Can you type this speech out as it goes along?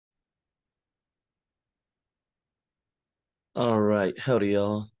All right, howdy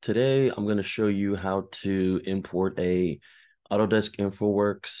y'all. Today I'm going to show you how to import a Autodesk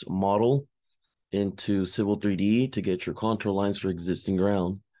InfoWorks model into Civil 3D to get your contour lines for existing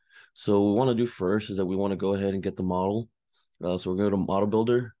ground. So what we want to do first is that we want to go ahead and get the model. So we're going to go to Model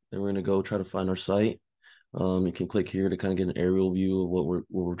Builder, and we're going to go try to find our site. You can click here to kind of get an aerial view of what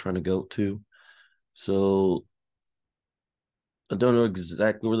we're trying to go to. So I don't know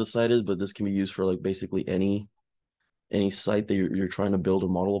exactly where the site is, but this can be used for like basically any site that you're trying to build a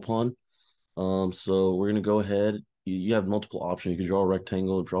model upon. So we're gonna go ahead. You have multiple options. You can draw a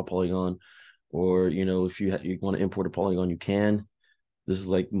rectangle, draw a polygon, or if you want to import a polygon, you can. This is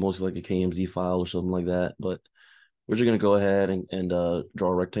like mostly like a KMZ file or something like that. But we're just gonna go ahead and draw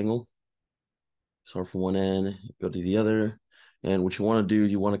a rectangle. Start from one end, go to the other, and what you want to do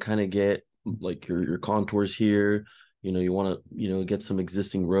is you want to kind of get like your contours here. You want to get some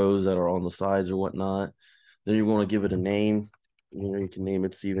existing rows that are on the sides or whatnot. Then you want to give it a name. You can name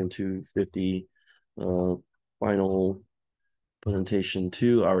it CVEN250 uh, final presentation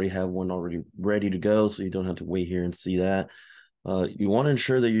 2. I already have one already ready to go, so you don't have to wait here and see that. You want to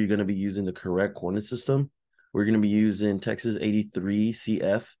ensure that you're going to be using the correct coordinate system. We're going to be using Texas 83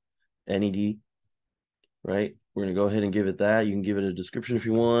 CF NED, right? We're going to go ahead and give it that. You can give it a description if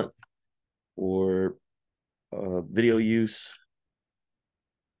you want, or video use,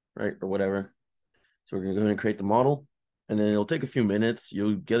 right, or whatever. So we're going to go ahead and create the model, and then it'll take a few minutes.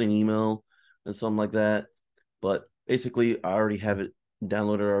 You'll get an email and something like that. But basically, I already have it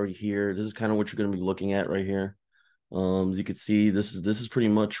downloaded already here. This is kind of what you're going to be looking at right here. As you can see, this is pretty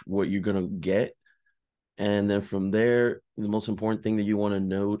much what you're going to get. And then from there, the most important thing that you want to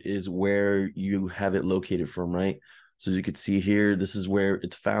note is where you have it located from, right? So as you can see here, this is where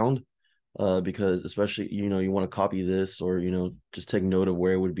it's found, because especially, you want to copy this or, just take note of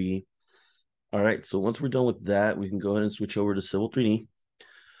where it would be. All right, so once we're done with that, we can go ahead and switch over to Civil 3D.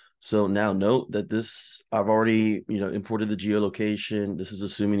 So now note that I've already, imported the geolocation. This is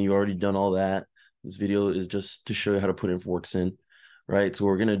assuming you've already done all that. This video is just to show you how to put InfoWorks in, right? So what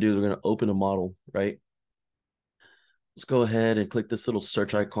we're going to do is we're going to open a model, right? Let's go ahead and click this little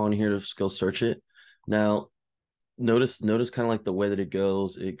search icon here to go search it. Now, notice kind of like the way that it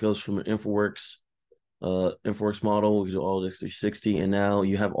goes. It goes from an InfoWorks model, we do all this 360, and now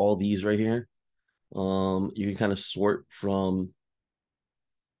you have all these right here. You can kind of sort from,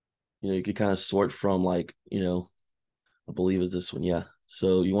 you can kind of sort from like, I believe is this one, yeah.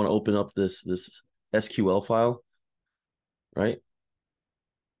 So you want to open up this SQL file, right?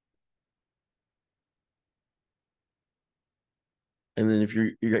 And then if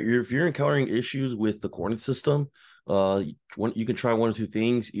you're encountering issues with the coordinate system, you can try one of two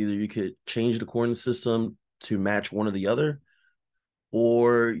things. Either you could change the coordinate system to match one or the other,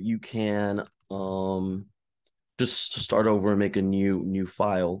 or you can just start over and make a new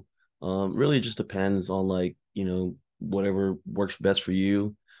file. Really it just depends on like, whatever works best for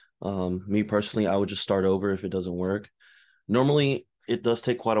you. Me personally, I would just start over if it doesn't work. Normally it does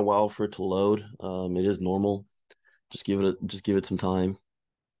take quite a while for it to load. It is normal. Just give it some time.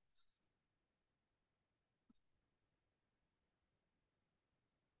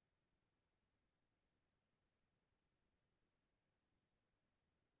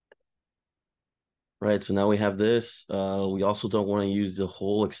 Right, so now we have this. We also don't want to use the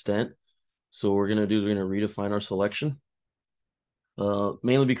whole extent. So what we're gonna do is we're gonna redefine our selection.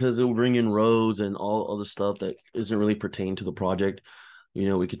 Mainly because it will bring in rows and all other stuff that isn't really pertaining to the project.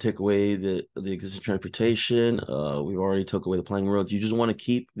 We could take away the existing transportation. We've already took away the planning roads. You just want to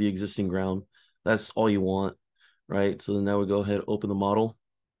keep the existing ground. That's all you want, right? So then now we go ahead, open the model,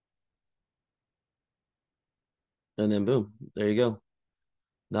 and then boom, there you go.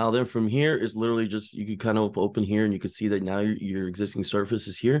 Now then from here, it's literally just, you could kind of open here and you could see that now your existing surface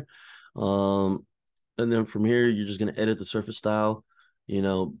is here. Um, and then from here, you're just going to edit the surface style,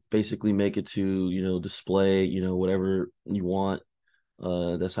 basically make it to, display, whatever you want.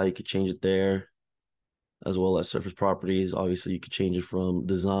 That's how you could change it there, as well as surface properties. Obviously, you could change it from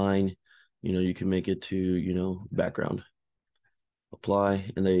design, you can make it to, background,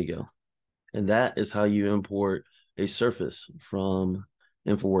 apply, and there you go. And that is how you import a surface from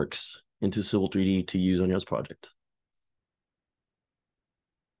InfoWorks into Civil 3D to use on your project.